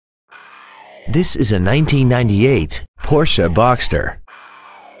This is a 1998 Porsche Boxster.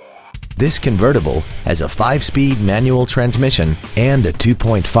 This convertible has a 5-speed manual transmission and a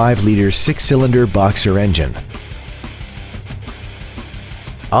 2.5-liter 6-cylinder Boxster engine.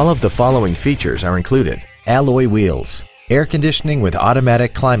 All of the following features are included: alloy wheels, air conditioning with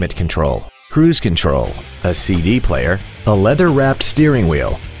automatic climate control, cruise control, a CD player, a leather-wrapped steering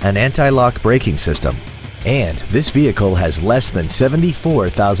wheel, an anti-lock braking system, and this vehicle has less than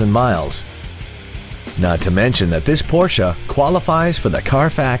 74,000 miles. Not to mention that this Porsche qualifies for the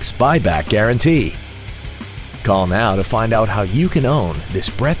Carfax buyback guarantee. Call now to find out how you can own this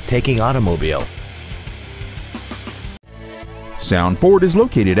breathtaking automobile. Sound Ford is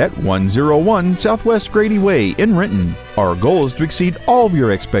located at 101 Southwest Grady Way in Renton. Our goal is to exceed all of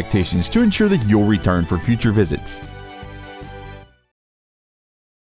your expectations to ensure that you'll return for future visits.